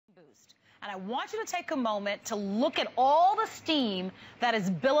And I want you to take a moment to look at all the steam that is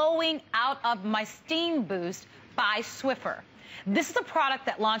billowing out of my SteamBoost by Swiffer. This is a product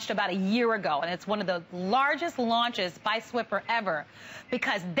that launched about a year ago, and it's one of the largest launches by Swiffer ever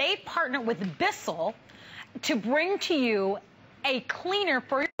because they partnered with Bissell to bring to you a cleaner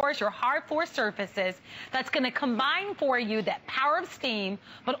for your hard floor surfaces that's going to combine for you that power of steam,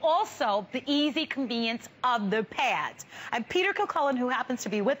 but also the easy convenience of the pads. I'm Peter Kilcullen, who happens to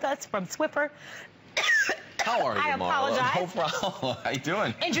be with us from Swiffer. How are you, I Marla? apologize. No problem. How you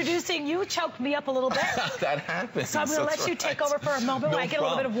doing? Introducing you choked me up a little bit. That happens. So I'm going to let you take over for a moment when I get a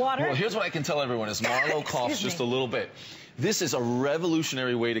little bit of water. Well, here's what I can tell everyone is Marlo coughs just a little bit. This is a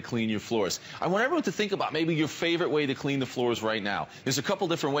revolutionary way to clean your floors. I want everyone to think about maybe your favorite way to clean the floors right now. There's a couple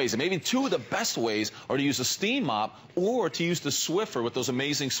different ways, and maybe two of the best ways are to use a steam mop or to use the Swiffer with those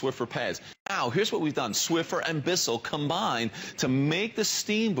amazing Swiffer pads. Now, here's what we've done. Swiffer and Bissell combined to make the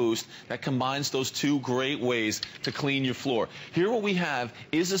SteamBoost that combines those two great ways to clean your floor. Here what we have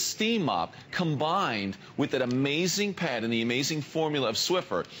is a steam mop combined with that amazing pad and the amazing formula of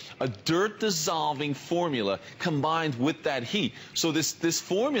Swiffer, a dirt-dissolving formula combined with that heat. So this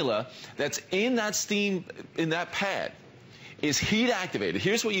formula that's in that steam, in that pad, is heat activated.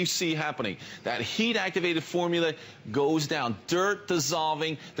 Here's what you see happening. That heat activated formula goes down, dirt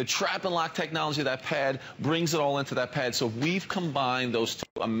dissolving. The trap and lock technology of that pad brings it all into that pad. So we've combined those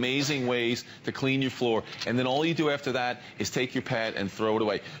two amazing ways to clean your floor. And then all you do after that is take your pad and throw it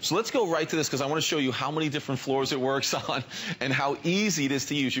away. So let's go right to this because I want to show you how many different floors it works on and how easy it is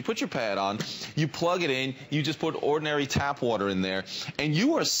to use. You put your pad on, you plug it in, you just put ordinary tap water in there, and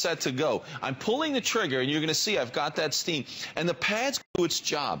you are set to go. I'm pulling the trigger, and you're going to see I've got that steam. And the pad's do its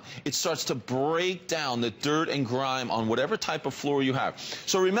job. It starts to break down the dirt and grime on whatever type of floor you have.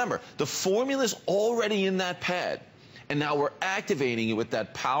 So remember, the formula is already in that pad. And now we're activating it with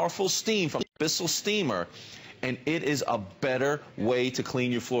that powerful steam from the Bissell steamer. And it is a better way to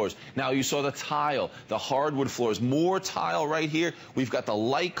clean your floors. Now, you saw the tile, the hardwood floors, more tile right here. We've got the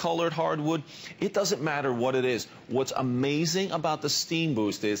light-colored hardwood. It doesn't matter what it is. What's amazing about the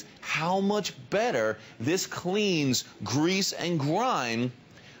SteamBoost is how much better this cleans grease and grime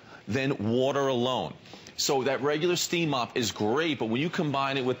than water alone. So that regular steam mop is great, but when you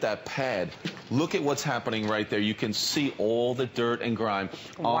combine it with that pad, look at what's happening right there. You can see all the dirt and grime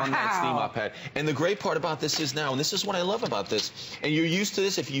on that steam mop pad. And the great part about this is now, and this is what I love about this, and you're used to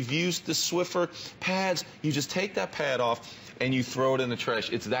this, if you've used the Swiffer pads, you just take that pad off and you throw it in the trash.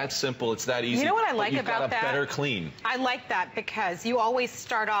 It's that simple. It's that easy. You know what I like about that? You've got a better clean. I like that because you always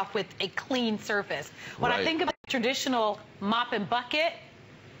start off with a clean surface. When I think about traditional mop and bucket,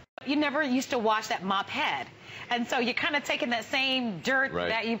 you never used to wash that mop head. And so you're kind of taking that same dirt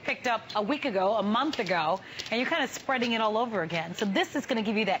that you picked up a week ago, a month ago, and you're kind of spreading it all over again. So this is going to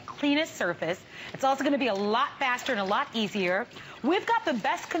give you that cleanest surface. It's also going to be a lot faster and a lot easier. We've got the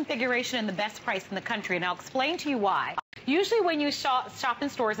best configuration and the best price in the country, and I'll explain to you why. Usually when you shop in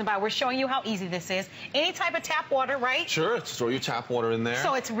stores and buy, we're showing you how easy this is. Any type of tap water, right? Sure, store your tap water in there.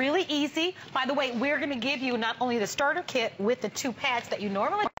 So it's really easy. By the way, we're going to give you not only the starter kit with the two pads that you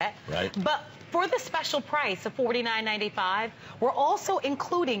normally get, but for the special price of $49.95, we're also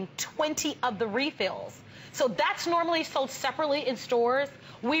including 20 of the refills. So that's normally sold separately in stores.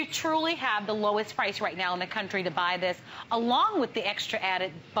 We truly have the lowest price right now in the country to buy this, along with the extra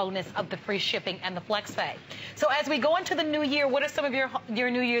added bonus of the free shipping and the flex pay. So as we go into the new year, what are some of your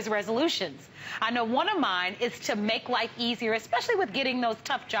New Year's resolutions? I know one of mine is to make life easier, especially with getting those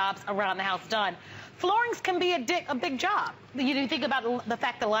tough jobs around the house done. Floorings can be a big job. You think about the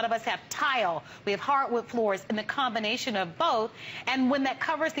fact that a lot of us have tile, we have hardwood floors, and the combination of both. And when that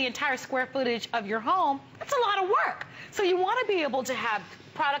covers the entire square footage of your home, that's a lot of work. So you want to be able to have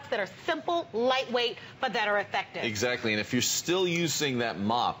products that are simple, lightweight, but that are effective. Exactly, and if you're still using that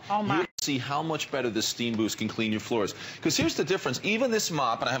mop, you'll see how much better the SteamBoost can clean your floors. Because here's the difference. Even this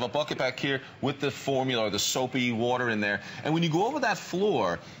mop, and I have a bucket back here with the formula or the soapy water in there, and when you go over that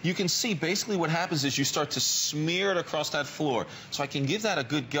floor, you can see basically what happens is you start to smear it across that floor. So I can give that a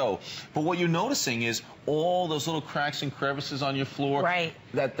good go. But what you're noticing is all those little cracks and crevices on your floor,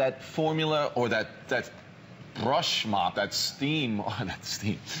 that formula or that brush mop, that steam,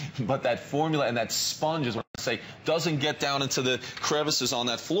 but that formula and that sponge is what say, doesn't get down into the crevices on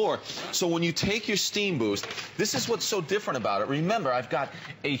that floor. So when you take your Steam Boost, this is what's so different about it. Remember, I've got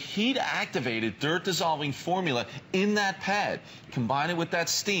a heat-activated dirt-dissolving formula in that pad. Combine it with that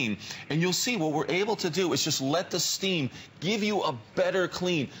steam, and you'll see what we're able to do is just let the steam give you a better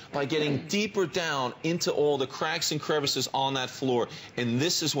clean by getting deeper down into all the cracks and crevices on that floor. And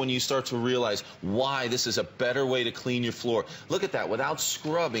this is when you start to realize why this is a better way to clean your floor. Look at that. Without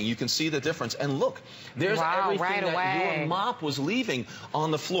scrubbing, you can see the difference. And look, there's everything that your mop was leaving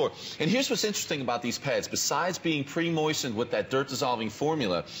on the floor. And here's what's interesting about these pads. Besides being pre-moistened with that dirt-dissolving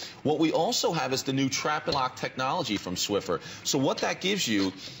formula, what we also have is the new Trap and Lock technology from Swiffer. So what that gives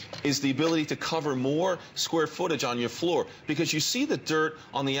you is the ability to cover more square footage on your floor, because you see the dirt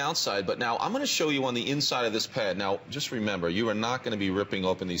on the outside, but now I'm going to show you on the inside of this pad. Now, just remember, you are not going to be ripping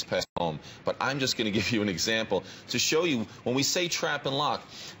open these pads at home, but I'm just going to give you an example to show you when we say Trap and Lock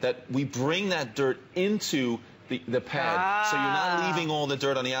that we bring that dirt into the pad, so you're not leaving all the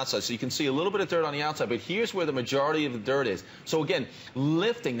dirt on the outside. So you can see a little bit of dirt on the outside, but here's where the majority of the dirt is. So again,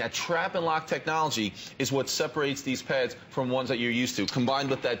 lifting that Trap and Lock technology is what separates these pads from ones that you're used to, combined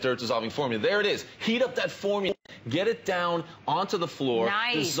with that dirt-dissolving formula. There it is. Heat up that formula, get it down onto the floor,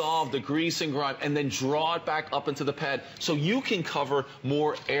 dissolve the grease and grime, and then draw it back up into the pad so you can cover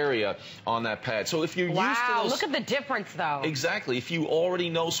more area on that pad. So if you're used to those... Look at the difference, though. Exactly. If you already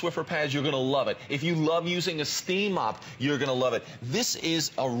know Swiffer pads, you're going to love it. If you love using a steam mop, you're going to love it. This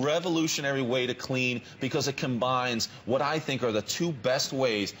is a revolutionary way to clean because it combines what I think are the two best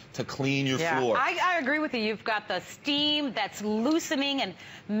ways to clean your floor. I agree with you. You've got the steam that's loosening and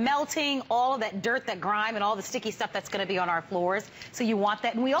melting all of that dirt, that grime, and all the sticky stuff that's going to be on our floors. So you want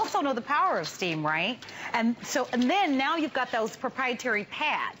that. And we also know the power of steam, right? And then now you've got those proprietary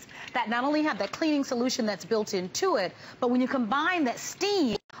pads that not only have that cleaning solution that's built into it, but when you combine that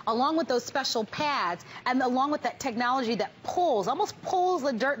steam along with those special pads and along with that technology that almost pulls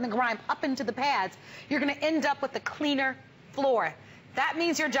the dirt and the grime up into the pads, you're going to end up with a cleaner floor. That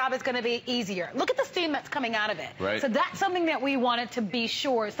means your job is going to be easier. Look at the steam that's coming out of it. Right. So that's something that we wanted to be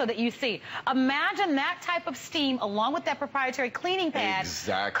sure so that you see. Imagine that type of steam along with that proprietary cleaning pad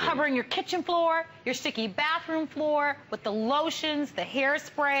covering your kitchen floor, your sticky bathroom floor with the lotions, the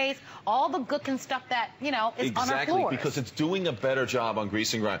hairsprays, all the good stuff that, you know, is on our floors. Because it's doing a better job on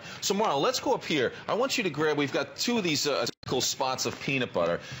grease and grime. So, Marla, let's go up here. I want you to grab, we've got two of these cool spots of peanut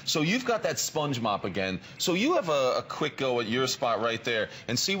butter. So you've got that sponge mop again. So you have a quick go at your spot right there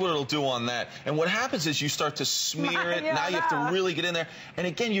and see what it'll do on that. And what happens is you start to smear it. Now you have to really get in there. And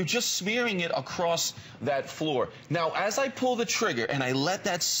again, you're just smearing it across that floor. Now, as I pull the trigger and I let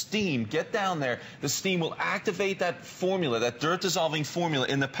that steam get down there, the steam will activate that formula, that dirt-dissolving formula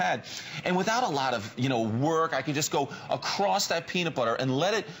in the pad. And without a lot of, work, I can just go across that peanut butter and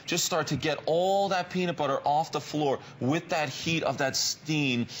let it just start to get all that peanut butter off the floor with that heat of that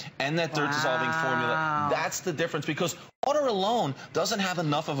steam and that dirt-dissolving formula. That's the difference, because water alone doesn't have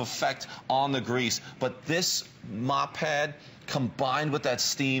enough of effect on the grease, but this mop pad combined with that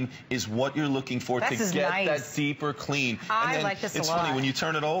steam is what you're looking for to get that deeper clean. I like this a lot. It's funny, when you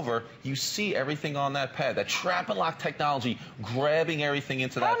turn it over, you see everything on that pad. That Trap and Lock technology grabbing everything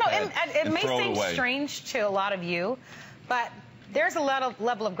into that pad and it may seem strange to a lot of you, but there's a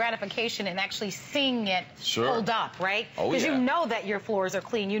level of gratification in actually seeing it pulled up, right? Because you know that your floors are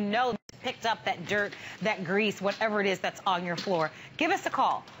clean. You know picked up that dirt, that grease, whatever it is that's on your floor. Give us a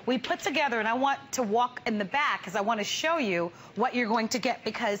call. We put together, and I want to walk in the back because I want to show you what you're going to get,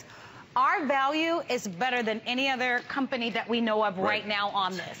 because our value is better than any other company that we know of right now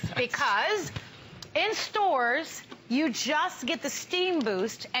on this. Because in stores, you just get the Steam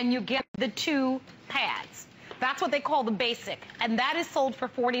Boost and you get the two pads. That's what they call the basic, and that is sold for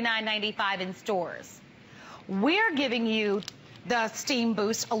 $49.95 in stores. We're giving you the Steam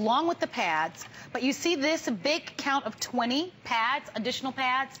Boost along with the pads, but you see this big count of 20 pads, additional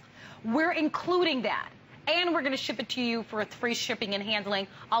pads? We're including that, and we're going to ship it to you for free shipping and handling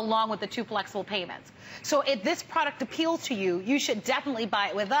along with the 2 flexible payments. So if this product appeals to you, you should definitely buy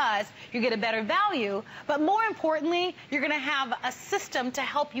it with us. You get a better value, but more importantly, you're going to have a system to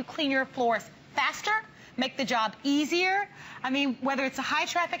help you clean your floors faster, make the job easier. I mean, whether it's a high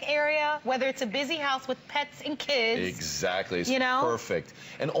traffic area, whether it's a busy house with pets and kids. Exactly. It's perfect.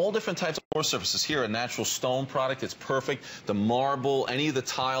 And all different types of floor surfaces. Here, a natural stone product. It's perfect. The marble, any of the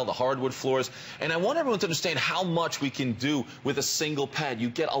tile, the hardwood floors. And I want everyone to understand how much we can do with a single pad. You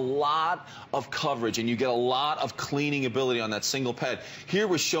get a lot of coverage and you get a lot of cleaning ability on that single pad. Here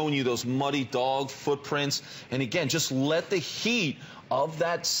we're showing you those muddy dog footprints. And again, just let the heat of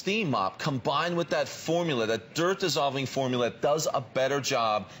that steam mop combined with that formula, that dirt-dissolving formula, does a better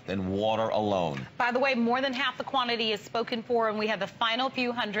job than water alone. By the way, more than half the quantity is spoken for, and we have the final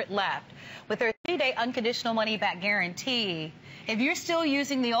few hundred left. With their 3-day unconditional money-back guarantee, if you're still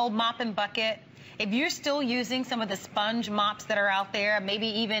using the old mop and bucket, if you're still using some of the sponge mops that are out there, maybe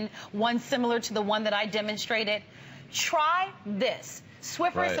even one similar to the one that I demonstrated, try this.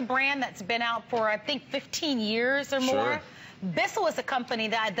 Swiffer is a brand that's been out for, I think, 15 years or more. Bissell is a company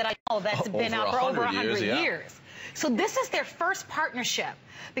that I know that's been out for over 100 years. So this is their first partnership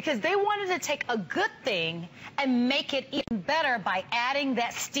because they wanted to take a good thing and make it even better by adding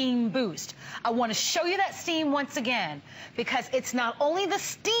that steam boost. I want to show you that steam once again because it's not only the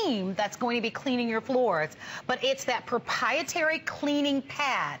steam that's going to be cleaning your floors, but it's that proprietary cleaning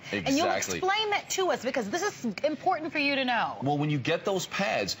pad. Exactly. And you'll explain that to us because this is important for you to know. Well, when you get those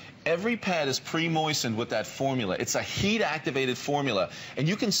pads, every pad is pre-moistened with that formula. It's a heat-activated formula. And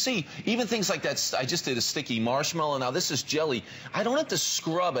you can see even things like that. I just did a sticky marshmallow. Now this is jelly. I don't have to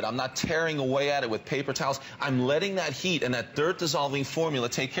scrub it. I'm not tearing away at it with paper towels. I'm letting that heat and that dirt-dissolving formula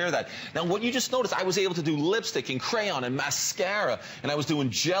take care of that. Now what you just noticed, I was able to do lipstick and crayon and mascara, and I was doing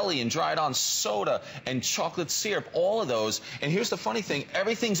jelly and dried-on soda and chocolate syrup, all of those. And here's the funny thing,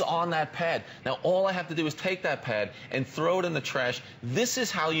 everything's on that pad. Now all I have to do is take that pad and throw it in the trash. This is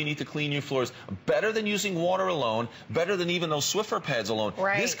how you need to clean your floors. Better than using water alone, better than even those Swiffer pads alone.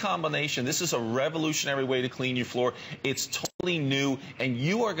 This combination, this is a revolutionary way to clean your floor. It's totally new, and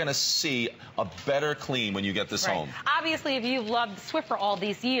you are going to see a better clean when you get this home. Obviously, if you've loved Swiffer all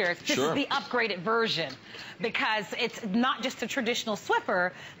these years, this is the upgraded version because it's not just a traditional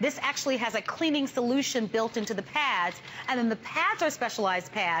Swiffer. This actually has a cleaning solution built into the pads, and then the pads are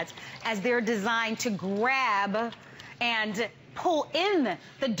specialized pads as they're designed to grab and pull in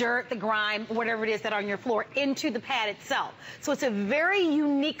the dirt, the grime, whatever it is that are on your floor into the pad itself. So it's a very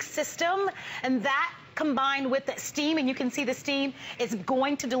unique system, and that combined with the steam, and you can see the steam, is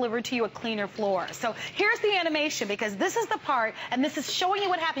going to deliver to you a cleaner floor. So here's the animation because this is the part, and this is showing you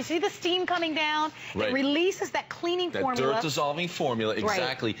what happens. See the steam coming down? It releases that cleaning formula. That dirt-dissolving formula,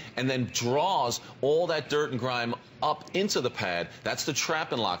 exactly, and then draws all that dirt and grime up into the pad. That's the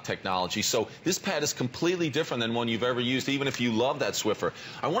trap and lock technology. So this pad is completely different than one you've ever used, even if you love that Swiffer.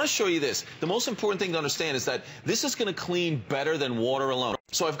 I want to show you this. The most important thing to understand is that this is going to clean better than water alone.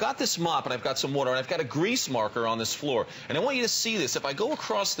 So I've got this mop and I've got some water and I've got a grease marker on this floor. And I want you to see this. If I go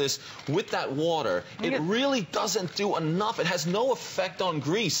across this with that water, it really doesn't do enough. It has no effect on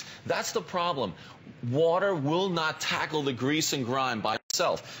grease. That's the problem. Water will not tackle the grease and grime by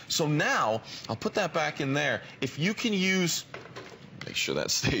itself. So now, I'll put that back in there. If you can use, make sure that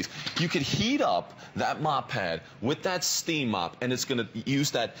stays, you could heat up that mop pad with that steam mop, and it's going to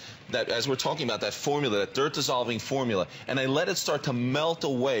use that, as we're talking about, that formula, that dirt-dissolving formula, and I let it start to melt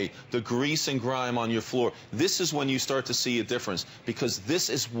away the grease and grime on your floor. This is when you start to see a difference, because this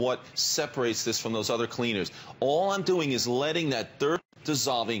is what separates this from those other cleaners. All I'm doing is letting that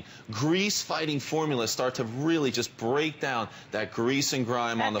dirt-dissolving, grease-fighting formula start to really just break down that grease and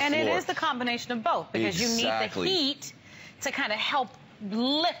grime on the floor. And it is the combination of both, because you need the heat to kind of help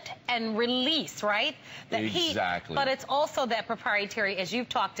lift and release, right? The heat, but it's also that proprietary, as you've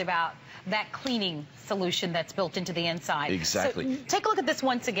talked about, that cleaning solution that's built into the inside. Exactly. So take a look at this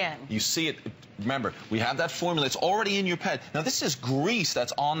once again. You see it. Remember, we have that formula. It's already in your pad. Now, this is grease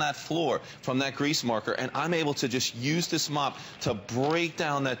that's on that floor from that grease marker, and I'm able to just use this mop to break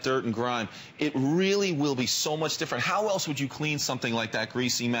down that dirt and grime. It really will be so much different. How else would you clean something like that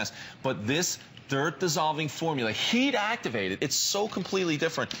greasy mess? But this dirt-dissolving formula, heat-activated, it's so completely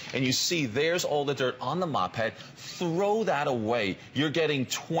different. And you see, there's all the dirt on the mop pad. Throw that away. You're getting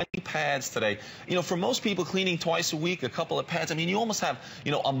 20 pads today. You know, for most people cleaning twice a week, a couple of pads, I mean, you almost have,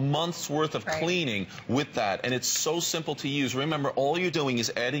 you know, a month's worth of cleaning with that. And it's so simple to use. Remember, all you're doing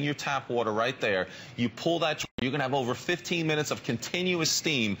is adding your tap water right there. You pull that, you're going to have over 15 minutes of continuous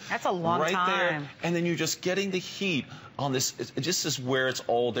steam. That's a long time. Right there. And then you're just getting the heat on this. This is where it's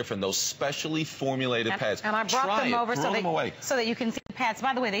all different. Those specially formulated pads. And I brought them over so that you can see the pads.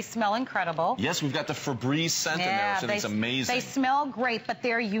 By the way, they smell incredible. Yes, we've got the Febreze scent in there, so it's amazing. They smell great, but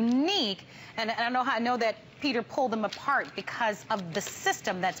they're unique. And I know that Peter pulled them apart because of the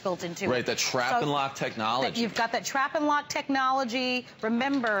system that's built into it. Right, the trap and lock technology. You've got that trap and lock technology.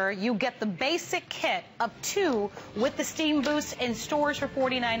 Remember, you get the basic kit of 2 with the Steam Boost in stores for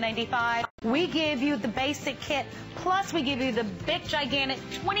 $49.95. We give you the basic kit, plus we give you the big, gigantic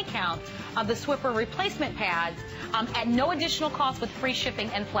 20 count of the Swiffer replacement pads at no additional cost with free shipping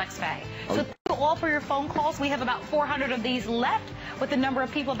and flex pay. So All for your phone calls. We have about 400 of these left with the number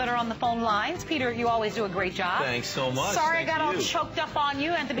of people that are on the phone lines. Peter, you always do a great job. Thanks so much. Sorry I got all choked up on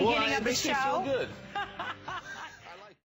you at the beginning of the show. Well, it makes me feel good.